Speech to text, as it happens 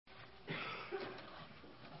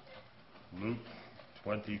Luke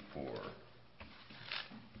 24.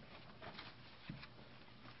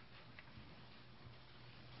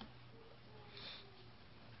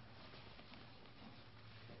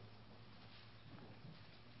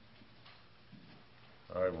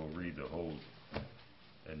 I will read the whole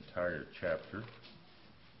entire chapter.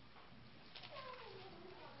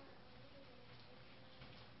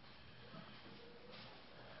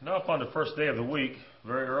 Now upon the first day of the week,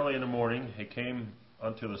 very early in the morning, he came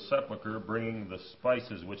unto the sepulchre, bringing the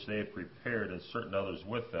spices which they had prepared, and certain others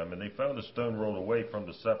with them. And they found the stone rolled away from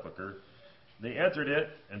the sepulchre. They entered it,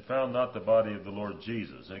 and found not the body of the Lord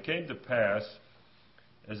Jesus. And it came to pass,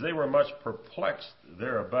 as they were much perplexed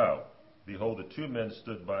thereabout, behold, the two men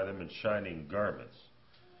stood by them in shining garments.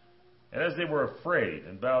 And as they were afraid,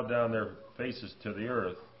 and bowed down their faces to the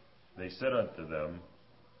earth, they said unto them,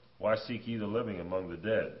 Why seek ye the living among the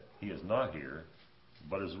dead? He is not here,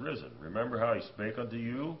 but is risen. Remember how he spake unto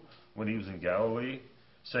you when he was in Galilee,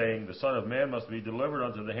 saying, The Son of Man must be delivered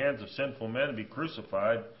unto the hands of sinful men, and be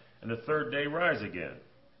crucified, and the third day rise again.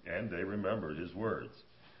 And they remembered his words,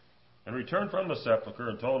 and returned from the sepulchre,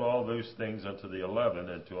 and told all those things unto the 11,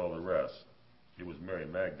 and to all the rest. It was Mary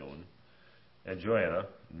Magdalene, and Joanna,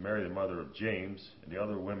 and Mary the mother of James, and the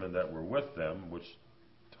other women that were with them, which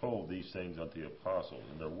told these things unto the apostles.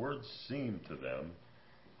 And their words seemed to them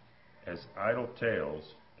as idle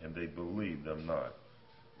tales, and they believed them not.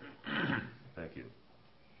 Thank you.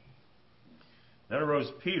 Then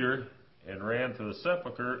arose Peter, and ran to the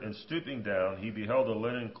sepulchre, and stooping down, he beheld the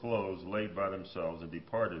linen clothes laid by themselves, and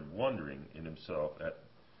departed, wondering in himself at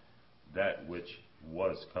that which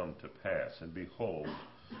was come to pass. And behold,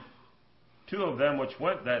 two of them which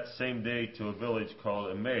went that same day to a village called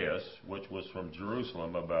Emmaus, which was from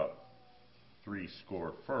Jerusalem about 80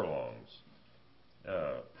 furlongs,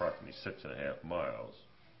 approximately 6.5 miles.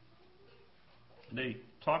 And they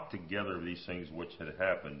talked together of these things which had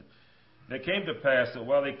happened. And it came to pass that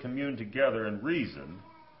while they communed together and reasoned,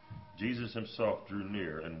 Jesus himself drew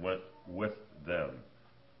near and went with them.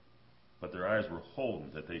 But their eyes were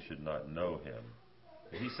holden that they should not know him.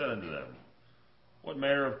 And he said unto them, What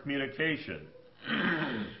manner of communication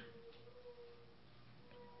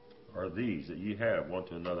are these that ye have one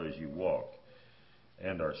to another as ye walk,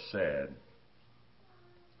 and are sad?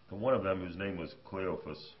 And one of them, whose name was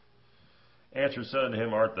Cleophas, answered, said unto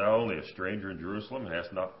him, Art thou only a stranger in Jerusalem, and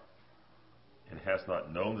hast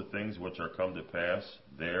not known the things which are come to pass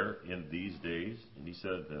there in these days? And he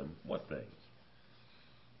said unto them, What things?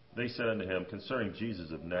 They said unto him, Concerning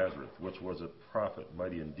Jesus of Nazareth, which was a prophet,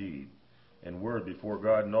 mighty in deed and word before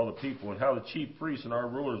God and all the people, and how the chief priests and our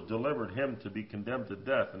rulers delivered him to be condemned to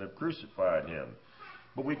death, and have crucified him.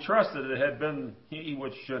 But we trusted it had been he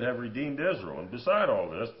which should have redeemed Israel. And beside all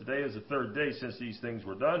this, today is the third day since these things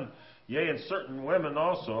were done. Yea, and certain women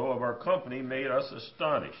also of our company made us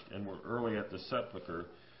astonished, and were early at the sepulchre.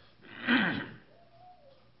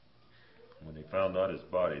 When they found not his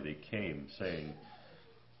body, they came, saying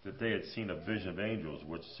that they had seen a vision of angels,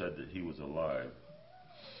 which said that he was alive.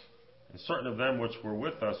 And certain of them which were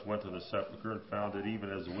with us went to the sepulchre, and found it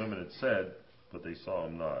even as the women had said, but they saw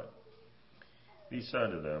him not. He said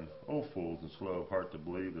unto them, O fools, and slow of heart to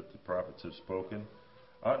believe that the prophets have spoken.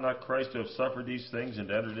 Ought not Christ to have suffered these things,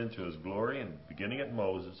 and entered into his glory? And beginning at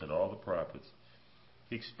Moses and all the prophets,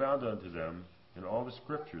 he expounded unto them in all the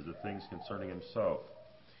scriptures the things concerning himself.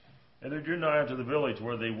 And they drew nigh unto the village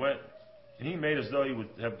where they went, and he made as though he would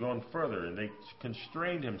have gone further. And they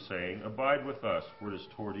constrained him, saying, Abide with us, for it is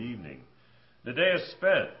toward evening. The day is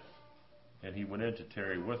spent. And he went in to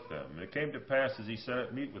tarry with them. And it came to pass, as he sat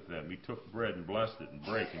at meat with them, he took bread and blessed it, and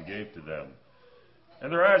brake, and gave to them.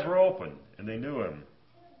 And their eyes were opened, and they knew him,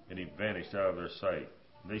 and he vanished out of their sight.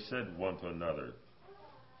 And they said one to another,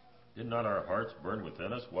 Did not our hearts burn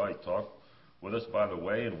within us while he talked with us by the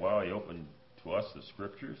way, and while he opened to us the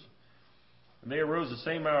scriptures? And they arose the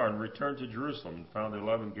same hour, and returned to Jerusalem, and found the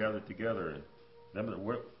 11 gathered together, and them that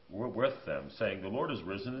were with them, saying, The Lord is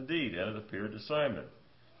risen indeed, and hath appeared to Simon.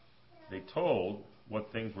 They told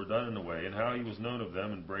what things were done in the way, and how he was known of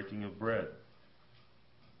them in breaking of bread.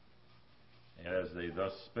 And as they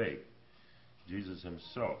thus spake, Jesus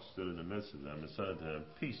himself stood in the midst of them, and said unto them,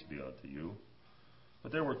 Peace be unto you.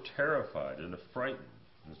 But they were terrified and affrighted,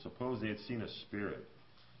 and supposed they had seen a spirit.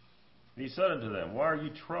 And he said unto them, Why are ye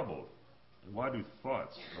troubled? And why do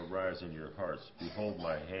thoughts arise in your hearts? Behold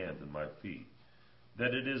my hand and my feet,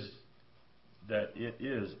 that it is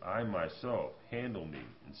I myself. Handle me,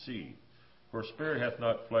 and see. For spirit hath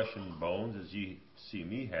not flesh and bones, as ye see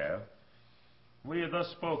me have. When he had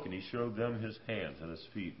thus spoken, he showed them his hands and his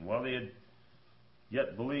feet. And while they had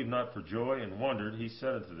yet believed not for joy, and wondered, he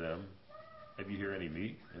said unto them, have you here any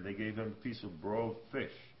meat? And they gave him a piece of broiled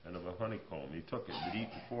fish and of a honeycomb. He took it and did eat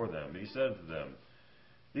before them. And he said to them,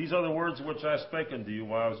 these are the words which I spake unto you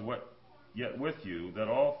while I was yet with you, that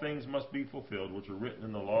all things must be fulfilled which are written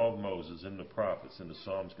in the law of Moses, in the prophets, and the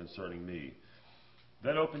Psalms concerning me.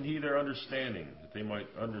 Then opened he their understanding, that they might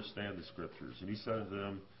understand the Scriptures. And he said unto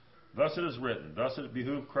them, thus it is written, thus it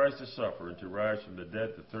behooved Christ to suffer, and to rise from the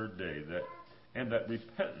dead the third day, and that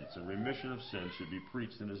repentance and remission of sins should be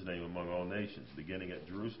preached in his name among all nations, beginning at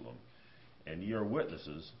Jerusalem. And ye are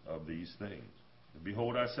witnesses of these things. And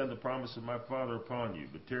behold, I send the promise of my Father upon you,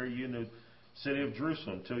 but tarry ye in the city of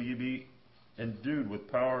Jerusalem till ye be endued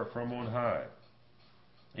with power from on high.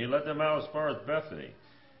 He led them out as far as Bethany.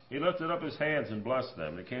 He lifted up his hands and blessed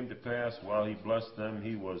them. And it came to pass, while he blessed them,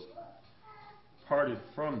 he was parted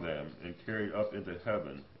from them and carried up into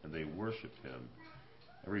heaven, and they worshipped him,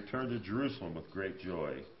 and returned to Jerusalem with great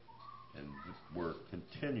joy, and were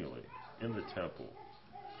continually in the temple,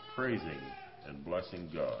 praising and blessing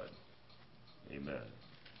God. Amen.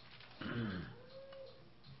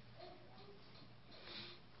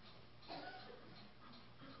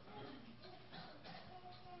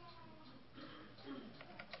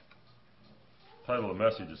 Title of the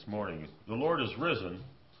message this morning, The Lord is Risen,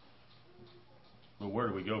 but where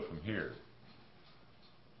do we go from here?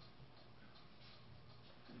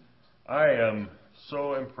 I am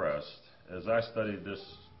so impressed as I studied this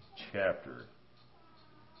chapter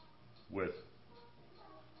with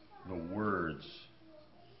the words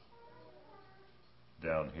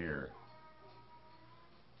down here.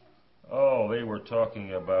 Oh, they were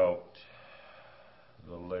talking about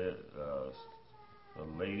the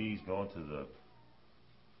ladies going to the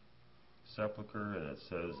sepulcher, and it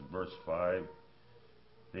says in verse 5,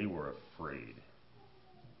 they were afraid.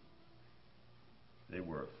 They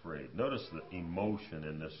were afraid. Notice the emotion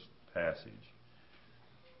in this passage.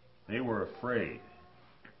 They were afraid.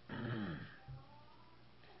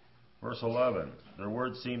 Verse 11, their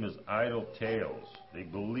words seem as idle tales. They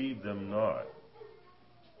believed them not.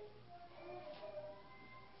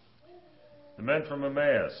 The men from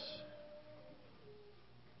Emmaus,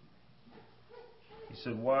 he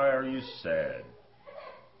said, why are you sad?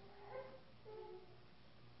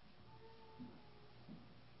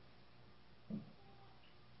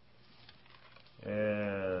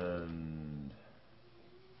 And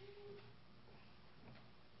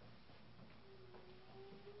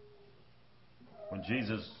when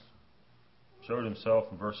Jesus showed himself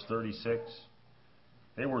in verse 36,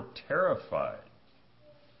 they were terrified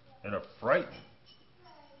and affrighted.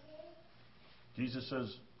 Jesus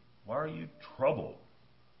says, why are you troubled?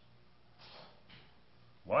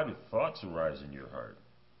 Why do thoughts arise in your heart?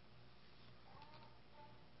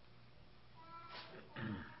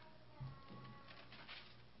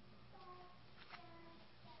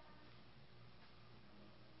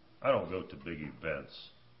 I don't go to big events.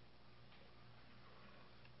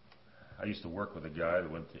 I used to work with a guy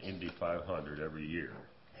that went to Indy 500 every year.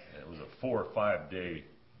 And it was a 4 or 5 day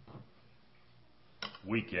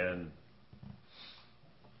weekend.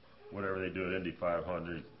 Whatever they do at Indy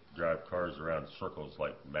 500, drive cars around in circles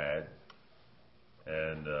like mad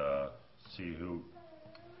and see who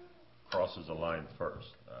crosses the line first.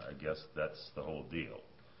 I guess that's the whole deal.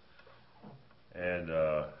 And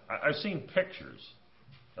I've seen pictures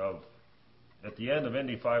of, at the end of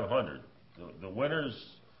Indy 500, the winners,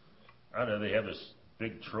 I don't know, they have this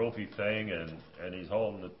big trophy thing, and he's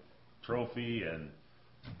holding the trophy, and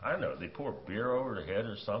I don't know, they pour beer over their head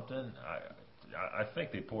or something. I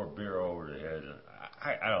think they pour beer over their head, and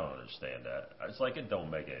I don't understand that. It's like it don't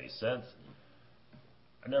make any sense.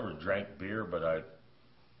 I never drank beer, but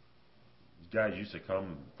guys used to come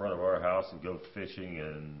in front of our house and go fishing,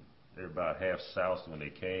 and they were about half soused when they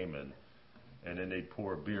came, and then they'd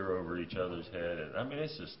pour beer over each other's head. And I mean,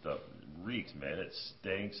 it's just stuff reeks, man. It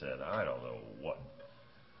stinks, and I don't know what.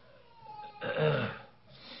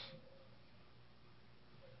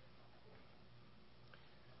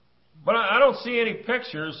 But I don't see any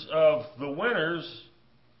pictures of the winners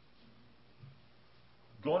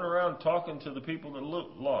going around talking to the people that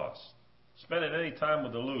lost, spending any time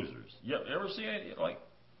with the losers. You ever see any, like,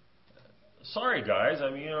 sorry guys, I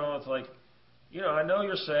mean, it's like, I know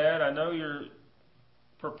you're sad, I know you're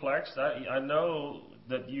perplexed, I know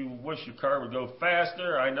that you wish your car would go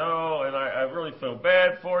faster, I know, and I really feel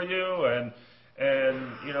bad for you, and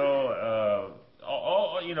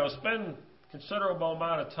spend considerable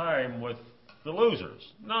amount of time with the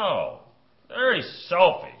losers. No, very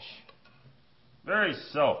selfish. Very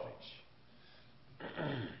selfish.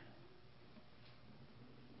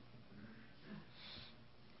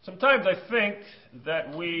 Sometimes I think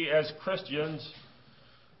that we as Christians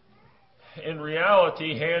in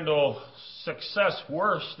reality, handle success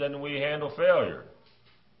worse than we handle failure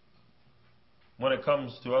when it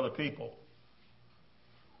comes to other people.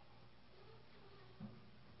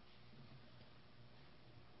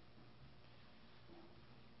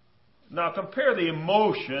 Now compare the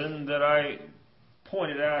emotion that I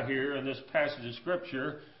pointed out here in this passage of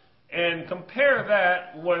Scripture and compare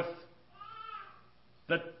that with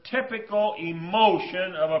the typical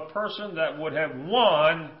emotion of a person that would have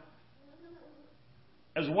won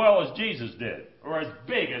as well as Jesus did, or as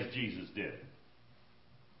big as Jesus did.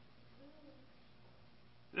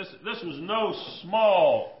 This was no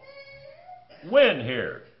small win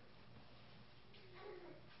here.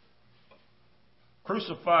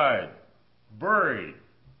 Crucified, buried,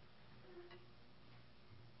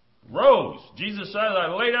 rose. Jesus said,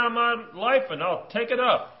 I lay down my life and I'll take it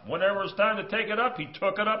up. Whenever it's time to take it up, he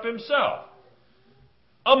took it up himself.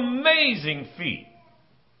 Amazing feat.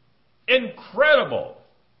 Incredible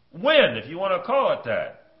win, if you want to call it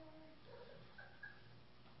that.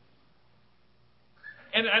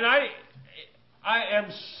 And I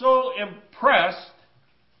am so impressed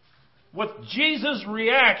with Jesus'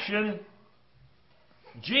 reaction,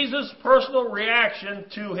 Jesus' personal reaction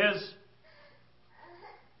to his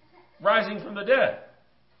rising from the dead.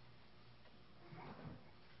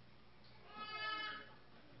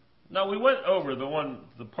 Now we went over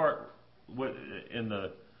the part in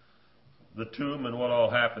the tomb and what all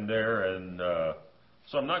happened there, and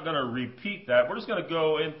so I'm not going to repeat that. We're just going to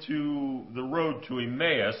go into the road to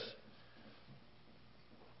Emmaus.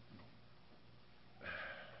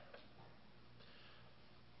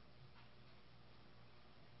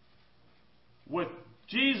 With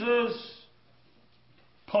Jesus'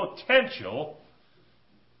 potential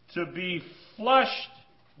to be flushed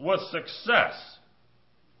with success.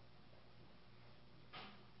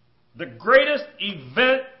 The greatest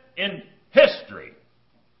event in history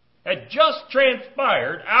had just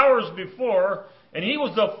transpired hours before, and he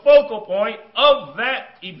was the focal point of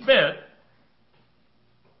that event.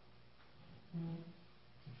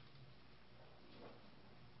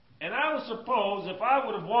 And I would suppose if I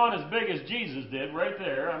would have won as big as Jesus did right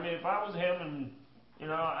there, I mean, if I was him and,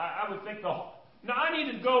 I would think now I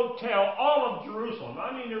need to go tell all of Jerusalem.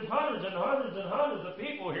 I mean, there's hundreds and hundreds and hundreds of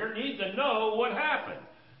people here need to know what happened.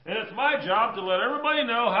 And it's my job to let everybody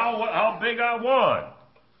know how big I won.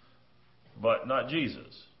 But not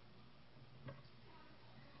Jesus.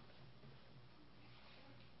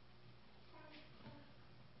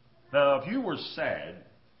 Now, if you were sad,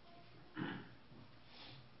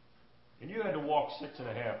 and you had to walk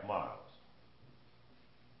 6.5 miles,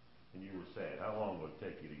 and you were sad, how long would it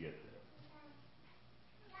take you to get there?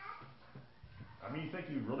 I mean, you think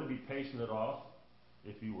you'd really be pacing it off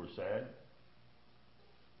if you were sad?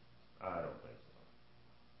 I don't think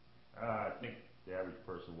so. I think the average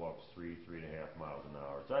person walks 3.5 miles an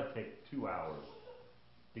hour. So I'd take 2 hours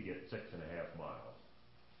to get 6.5 miles.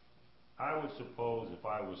 I would suppose if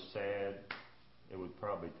I was sad, it would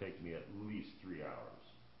probably take me at least 3 hours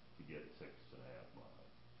to get 6.5 miles.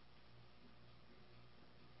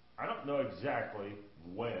 I don't know exactly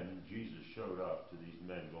when Jesus showed up to these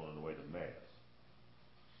men going on the way to Emmaus.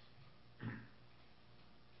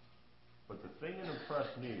 But the thing that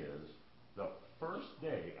impressed me is the first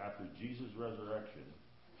day after Jesus' resurrection,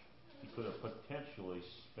 he could have potentially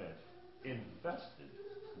invested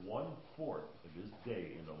 1/4 of his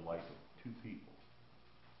day in the life of 2 people.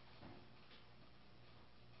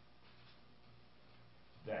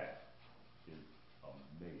 That is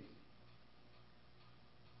amazing.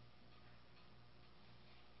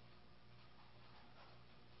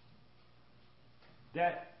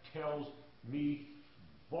 That tells me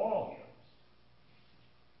volumes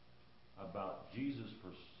about Jesus'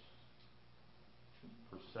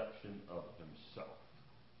 perception of himself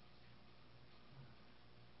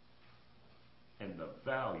and the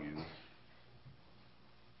value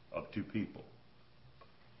of 2 people.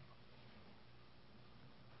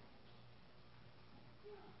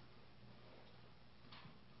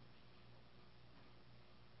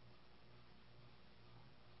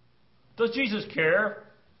 Does Jesus care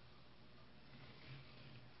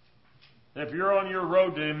if you're on your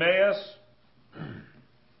road to Emmaus,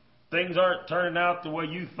 things aren't turning out the way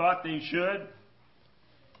you thought they should,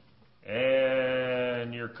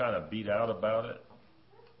 and you're kind of beat out about it?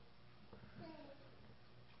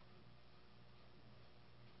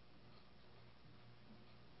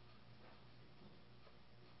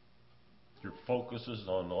 Your focus is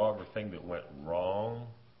on everything that went wrong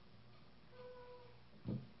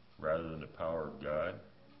rather than the power of God.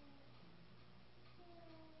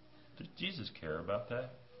 Does Jesus care about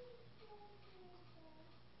that?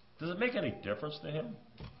 Does it make any difference to him?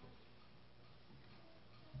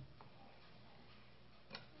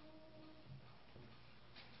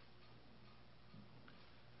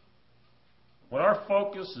 When our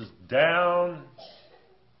focus is down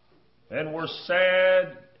and we're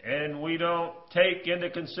sad and we don't take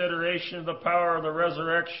into consideration the power of the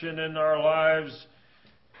resurrection in our lives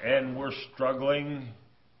and we're struggling,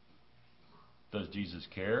 does Jesus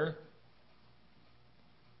care?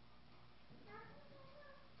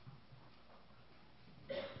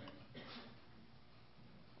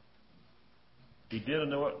 He did on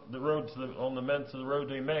the road on the men to the road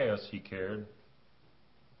to Emmaus. He cared.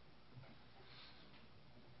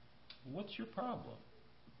 What's your problem?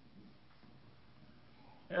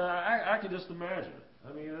 Yeah, I can just imagine.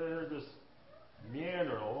 I mean, they're just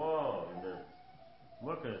meandering along, and they're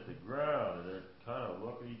looking at the ground, and they're kind of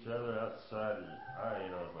looking at each other outside of their eye.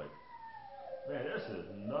 It's like, man, this is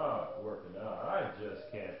not working out. I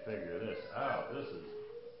just can't figure this out. This is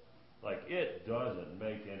like, it doesn't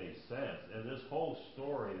make any sense. And this whole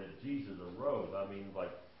story that Jesus arose, I mean,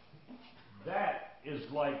 like, that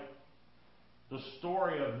is like the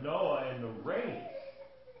story of Noah and the rain.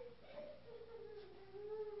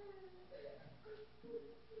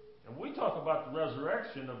 And we talk about the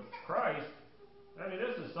resurrection of Christ. I mean,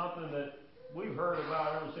 this is something that we've heard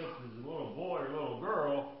about ever since as a little boy or little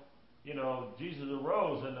girl. Jesus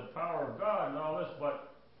arose and the power of God and all this.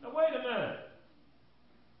 But now, wait a minute.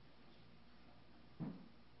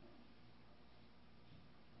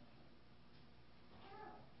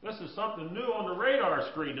 This is something new on the radar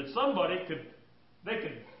screen that they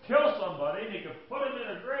could kill somebody, they could put him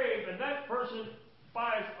in a grave, and that person,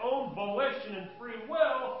 by his own volition and free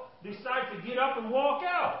will, decides to get up and walk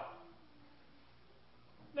out.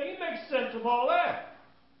 Now, you make sense of all that.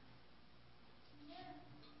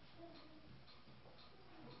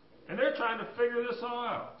 And they're trying to figure this all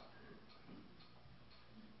out.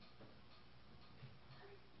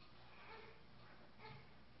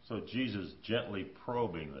 So Jesus gently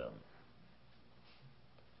probing them.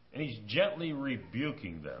 And he's gently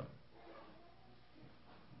rebuking them.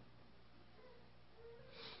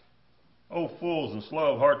 O fools and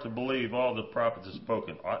slow of heart to believe all the prophets have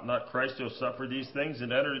spoken. Ought not Christ to have suffered these things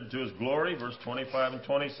and entered into his glory? Verse 25 and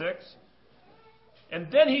 26.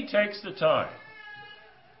 And then he takes the time.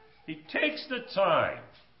 He takes the time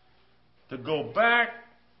to go back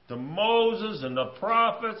to Moses and the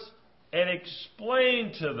prophets and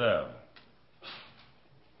explain to them.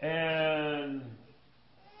 And,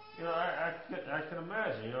 I can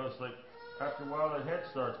imagine, it's like after a while their head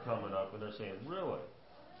starts coming up and they're saying, really?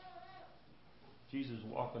 Jesus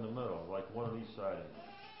walk in the middle, like one on each side.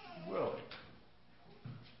 Really?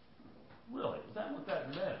 Really? Is that what that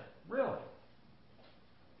meant? Really?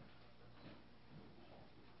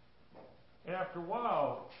 And after a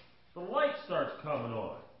while, the light starts coming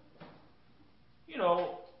on.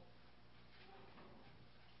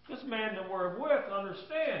 This man that we're with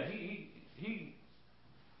understands. He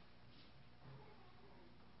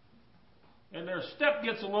and their step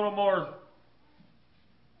gets a little more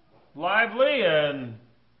lively, and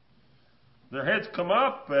their heads come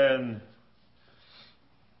up, and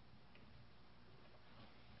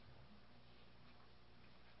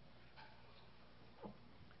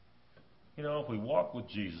if we walk with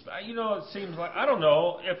Jesus, it seems like, I don't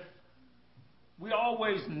know if we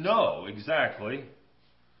always know exactly.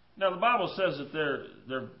 Now, the Bible says that their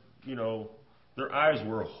eyes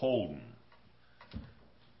were holden.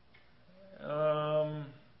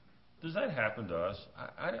 Does that happen to us?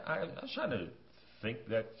 I was trying to think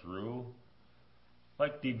that through.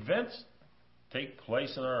 Like, the events take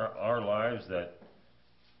place in our lives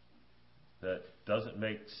that doesn't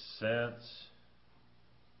make sense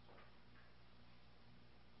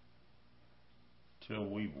till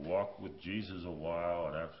we walk with Jesus a while,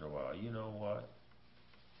 and after a while, you know what?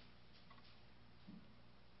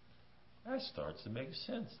 That starts to make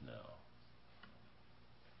sense now.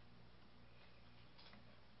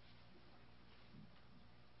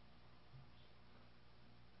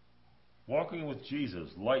 Walking with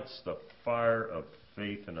Jesus lights the fire of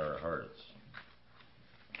faith in our hearts.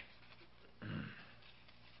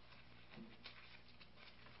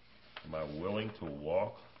 Am I willing to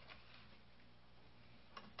walk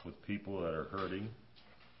with people that are hurting,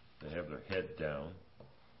 that have their head down?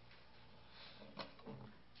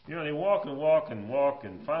 They walk and walk and walk,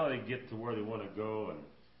 and finally they get to where they want to go, and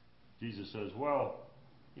Jesus says, well,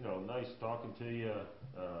 nice talking to you.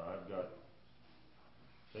 I've got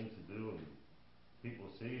things to do and people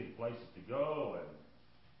to see and places to go,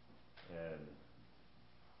 and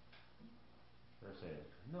they're saying,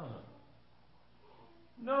 no.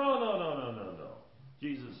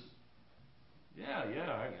 Jesus, it's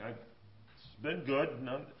been good.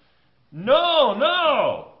 No.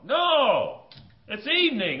 It's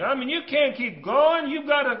evening. I mean, you can't keep going. You've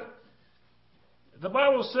got to. The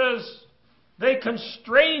Bible says they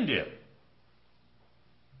constrained him.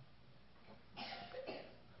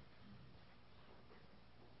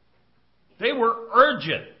 They were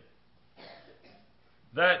urgent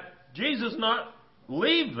that Jesus not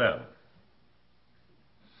leave them.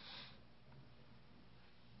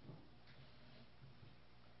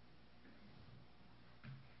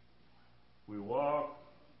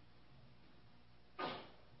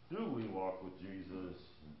 Do we walk with Jesus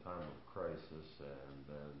in time of crisis? And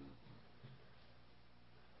then,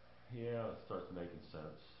 it starts making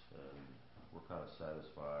sense, and we're kind of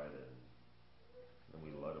satisfied, and then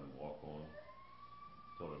we let him walk on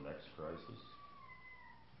till the next crisis?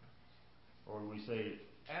 Or we say,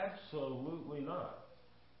 absolutely not.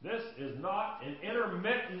 This is not an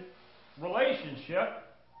intermittent relationship.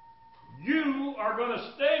 You are going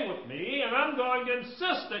to stay with me, and I'm going to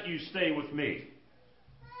insist that you stay with me.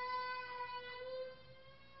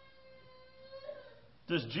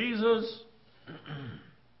 Does Jesus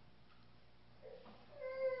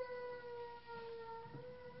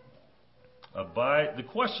abide? The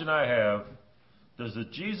question I have, does the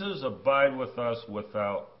Jesus abide with us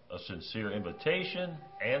without a sincere invitation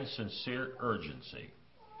and sincere urgency?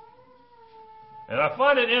 And I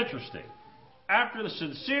find it interesting. After the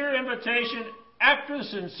sincere invitation, after the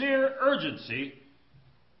sincere urgency,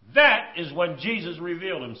 that is when Jesus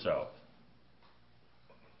revealed himself.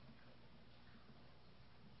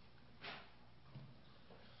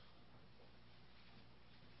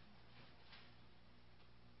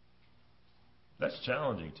 That's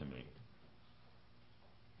challenging to me.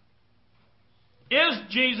 Is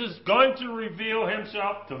Jesus going to reveal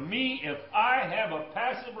himself to me if I have a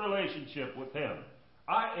passive relationship with him?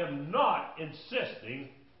 I am not insisting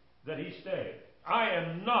that he stay. I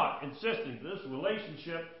am not insisting that this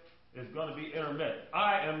relationship is going to be intermittent.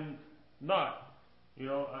 I am not.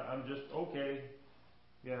 I'm just, okay.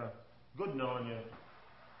 Yeah, good knowing you.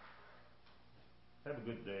 Have a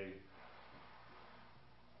good day.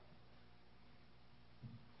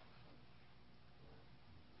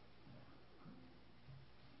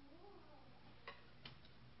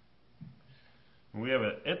 When we have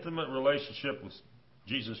an intimate relationship with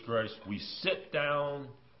Jesus Christ, we sit down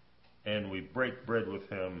and we break bread with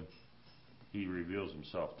him. He reveals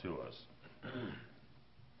himself to us.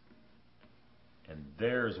 And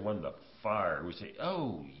there's when the fire, we say,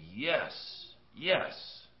 oh, yes, yes.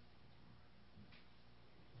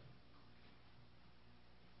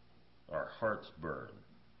 Our hearts burn.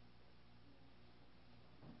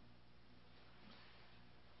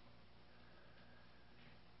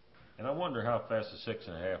 And I wonder how fast the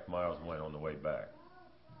 6.5 miles went on the way back.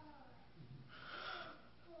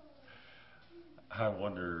 I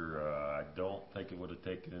wonder, I don't think it would have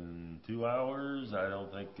taken 2 hours. I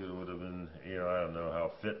don't think it would have been, I don't know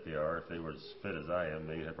how fit they are. If they were as fit as I am,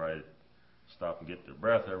 they'd probably stop and get their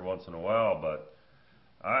breath every once in a while. But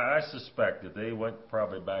I suspect that they went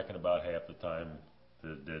probably back in about half the time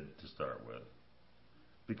that it did to start with.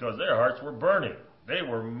 Because their hearts were burning. They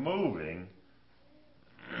were moving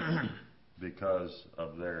because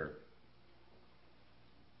of their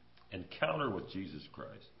encounter with Jesus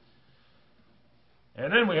Christ.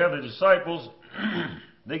 And then we have the disciples.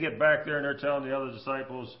 They get back there and they're telling the other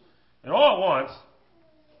disciples, and all at once,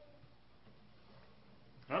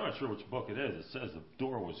 I'm not sure which book it is, it says the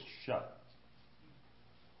door was shut.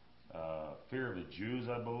 Fear of the Jews,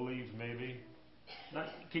 I believe, maybe.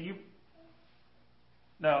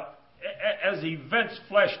 Now, as events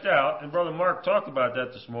fleshed out, and Brother Mark talked about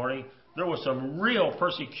that this morning, there was some real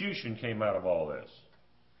persecution came out of all this.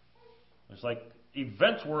 It's like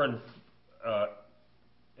events were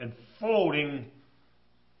unfolding,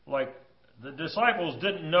 like the disciples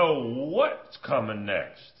didn't know what's coming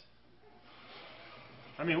next.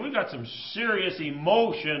 I mean, we've got some serious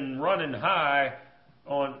emotion running high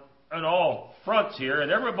on all fronts here,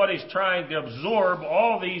 and everybody's trying to absorb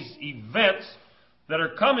all these events that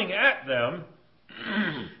are coming at them.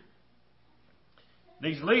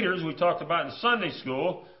 These leaders we talked about in Sunday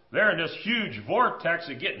school, they're in this huge vortex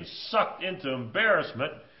of getting sucked into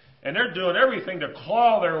embarrassment, and they're doing everything to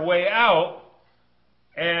claw their way out.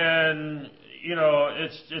 And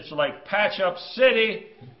it's like patch up city,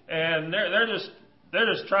 and they're just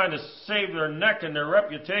trying to save their neck and their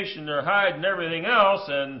reputation, their hide and everything else,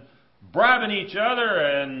 and bribing each other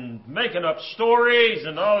and making up stories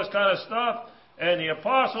and all this kind of stuff. And the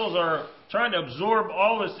apostles are trying to absorb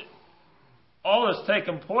all this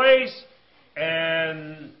taking place,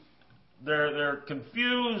 and they're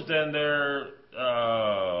confused, and they're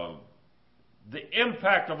the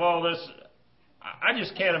impact of all this. I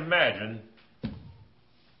just can't imagine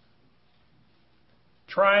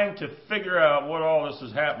trying to figure out what all this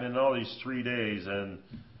is happening in all these 3 days,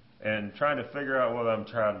 and trying to figure out whether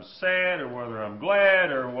I'm sad or whether I'm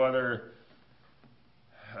glad or whether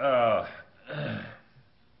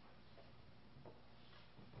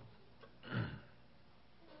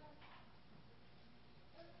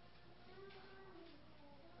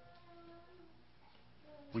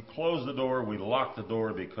we close the door, we lock the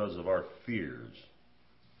door because of our fears,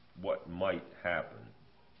 what might happen.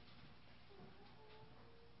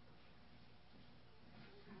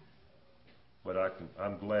 But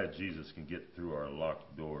I'm glad Jesus can get through our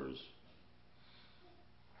locked doors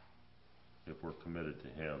if we're committed to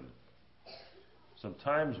Him.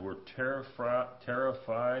 Sometimes we're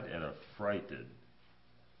terrified and affrighted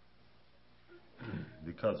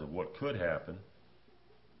because of what could happen.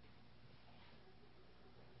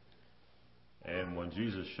 And when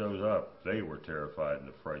Jesus shows up, they were terrified and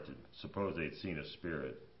affrighted. Suppose they'd seen a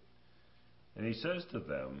spirit. And He says to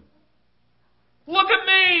them, "Look at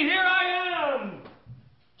me! Here I am!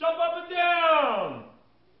 Jump up and down!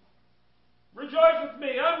 Rejoice with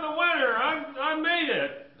me! I'm the winner! I made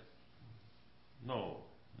it!" No.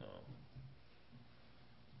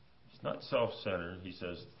 It's not self-centered. He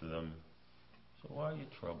says to them, "So why are you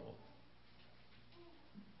troubled?"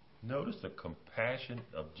 Notice the compassion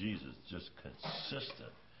of Jesus, just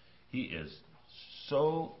consistent. He is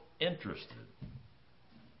so interested.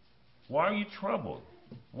 Why are you troubled?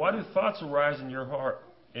 Why do thoughts arise in your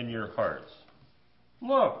hearts?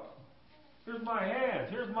 Look, here's my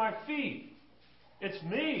hands, here's my feet. It's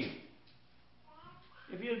me.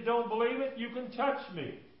 If you don't believe it, you can touch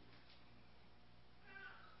me.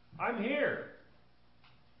 I'm here.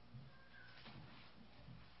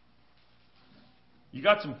 You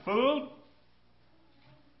got some food?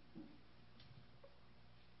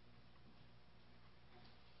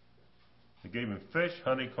 They gave him fish,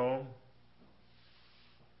 honeycomb.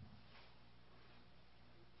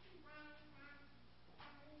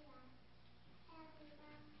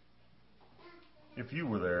 If you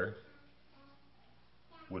were there,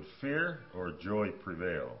 would fear or joy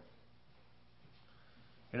prevail?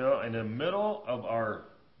 You know, in the middle of our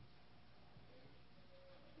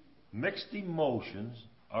mixed emotions,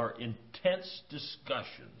 our intense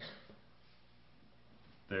discussions,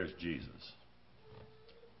 there's Jesus.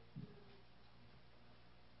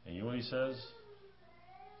 And you know what He says?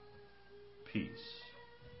 Peace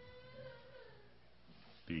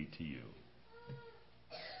be to you.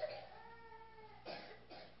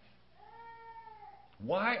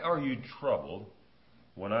 Why are you troubled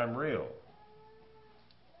when I'm real?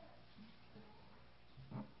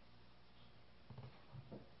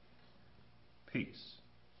 Peace.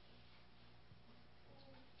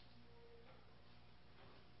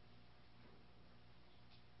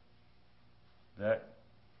 That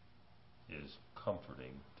is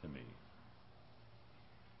comforting to me.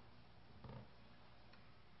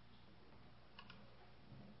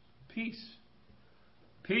 Peace.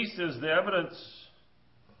 Peace is the evidence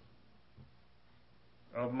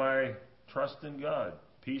of my trust in God.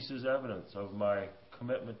 Peace is evidence of my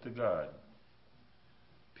commitment to God.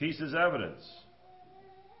 Peace is evidence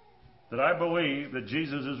that I believe that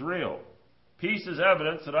Jesus is real. Peace is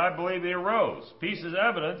evidence that I believe He arose. Peace is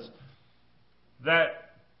evidence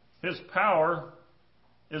that His power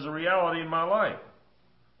is a reality in my life.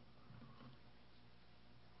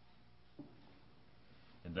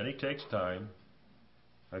 And then He takes time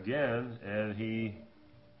again and He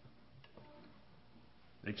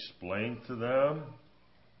explained to them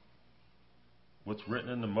what's written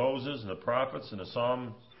in the Moses and the prophets and the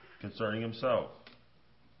Psalms concerning Himself.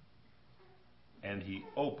 And He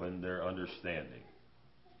opened their understanding.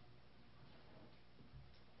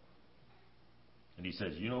 And He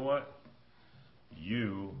says, you know what?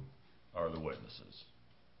 You are the witnesses.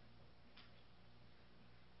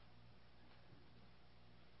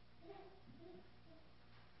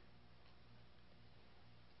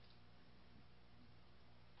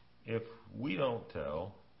 If we don't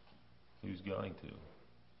tell, who's going to?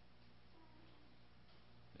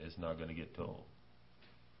 It's not going to get told.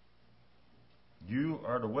 You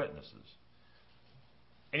are the witnesses.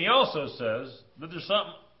 And He also says that there's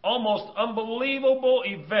something almost unbelievable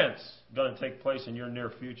events going to take place in your near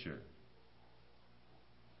future.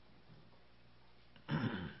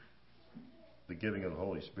 The giving of the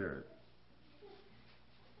Holy Spirit.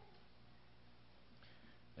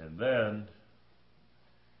 And then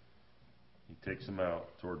He takes them out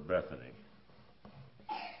toward Bethany.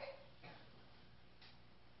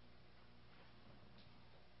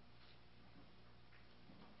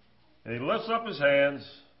 And he lifts up his hands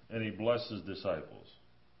and he blesses his disciples.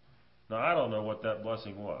 Now, I don't know what that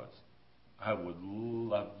blessing was. I'd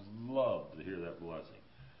love to hear that blessing.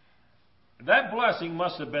 That blessing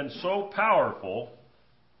must have been so powerful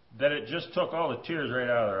that it just took all the tears right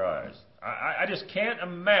out of their eyes. I just can't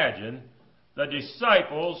imagine the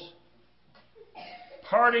disciples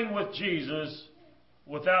parting with Jesus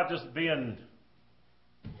without just being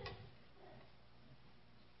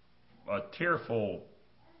a tearful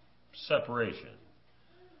separation.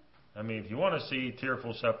 I mean, if you want to see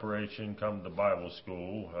tearful separation, come to Bible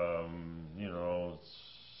school,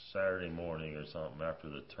 Saturday morning or something after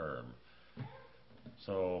the term.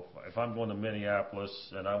 So if I'm going to Minneapolis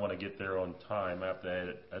and I want to get there on time, I have to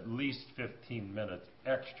add at least 15 minutes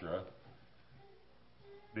extra,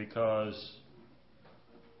 because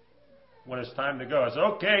when it's time to go, I say,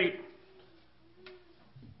 okay,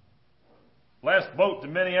 last boat to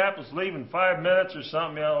Minneapolis, leave in 5 minutes or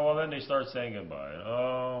something. Well, then they start saying goodbye.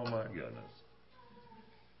 Oh, my goodness.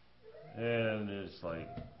 And it's like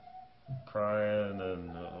crying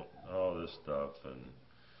and all this stuff. And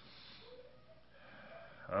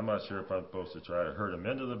I'm not sure if I'm supposed to try to herd them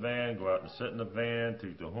into the van, go out and sit in the van,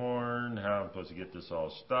 toot the horn, how I'm supposed to get this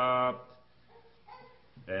all stopped.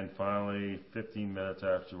 And finally, 15 minutes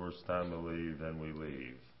afterwards, time to leave, then we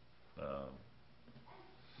leave.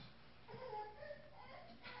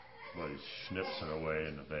 But he's schnipsing away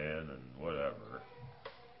in the van and whatever.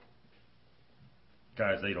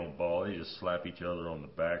 Guys, they don't bawl. They just slap each other on the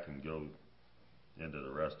back and go into the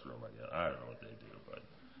restroom, I guess. I don't know what they do, but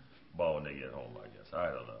bawl when they get home, I guess. I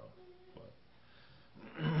don't know. But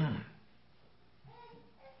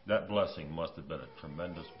that blessing must have been a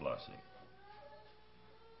tremendous blessing.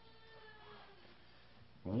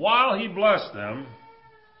 While he blessed them,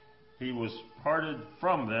 he was parted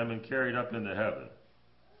from them and carried up into heaven.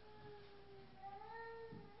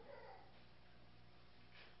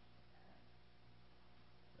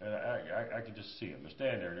 And I could just see them. They're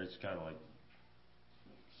standing there, and it's kind of like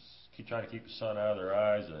keep trying to keep the sun out of their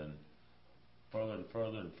eyes, and further and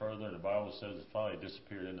further and further. And the Bible says it finally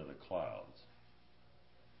disappeared into the clouds.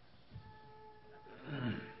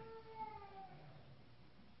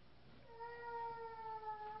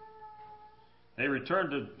 They returned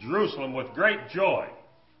to Jerusalem with great joy.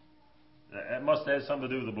 That must have had something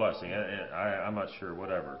to do with the blessing. I'm not sure,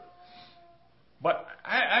 whatever. But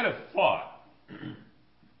I'd have thought,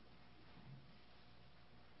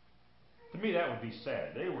 to me that would be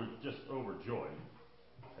sad. They were just overjoyed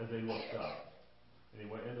as they looked up and they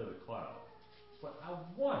went into the cloud. But I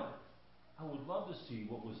would love to see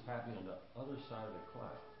what was happening on the other side of the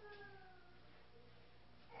cloud.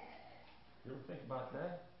 You ever think about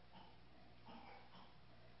that?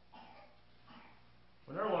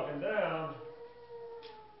 When they're looking down,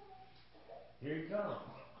 here he comes.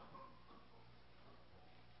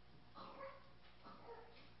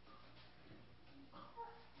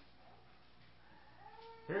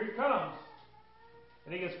 Here he comes.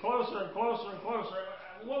 And he gets closer and closer and closer.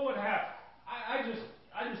 What would happen? I just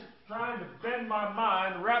trying to bend my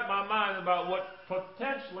mind, wrap my mind about what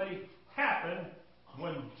potentially happened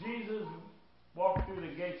when Jesus walked through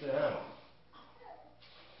the gates of heaven.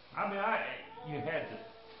 I mean,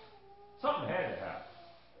 something had to happen.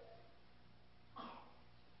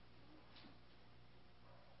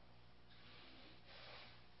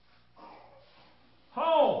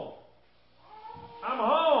 Home. I'm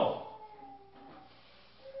home.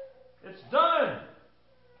 It's done.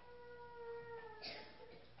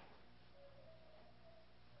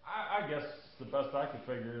 I guess the best I can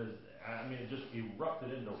figure is, it just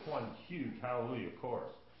erupted into one huge hallelujah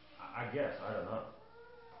chorus. I guess, I don't know.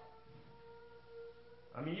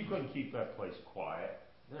 You couldn't keep that place quiet.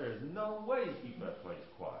 There is no way to keep that place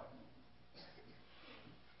quiet.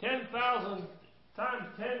 10,000 times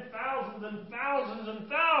 10,000 and thousands and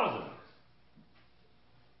thousands.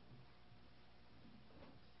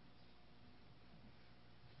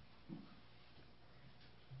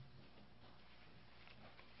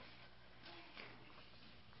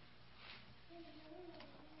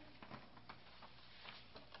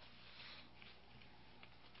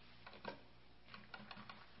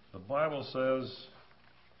 The Bible says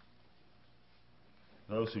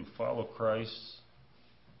those who follow Christ,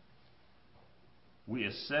 we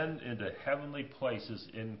ascend into heavenly places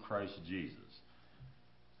in Christ Jesus.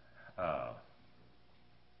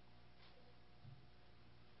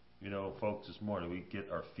 Folks, this morning we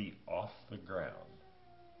get our feet off the ground.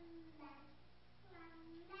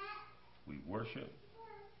 We worship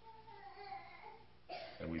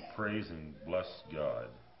and we praise and bless God.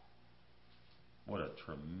 What a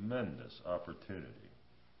tremendous opportunity.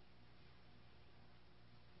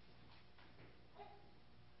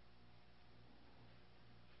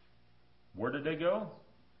 did they go?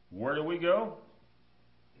 Where do we go?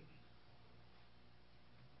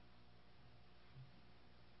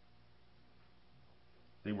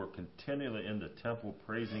 They were continually in the temple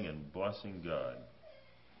praising and blessing God.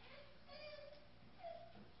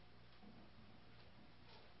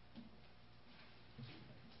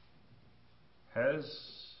 Has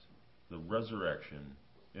the resurrection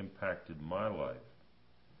impacted my life?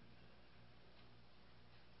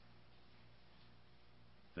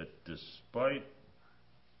 That despite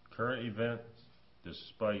current events,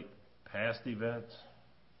 despite past events,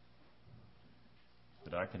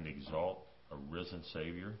 that I can exalt a risen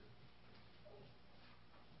Savior?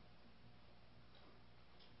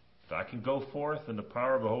 That I can go forth in the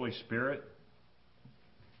power of the Holy Spirit?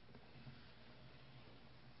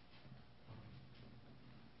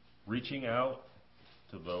 Reaching out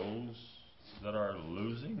to those that are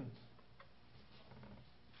losing?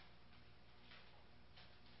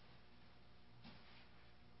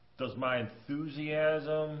 Does my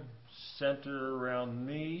enthusiasm center around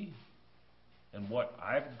me and what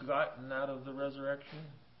I've gotten out of the resurrection?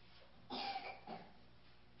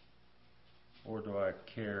 Or do I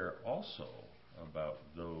care also about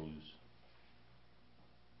those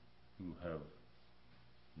who have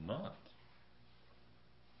not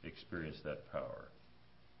experienced that power?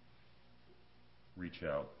 Reach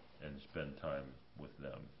out and spend time with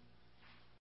them.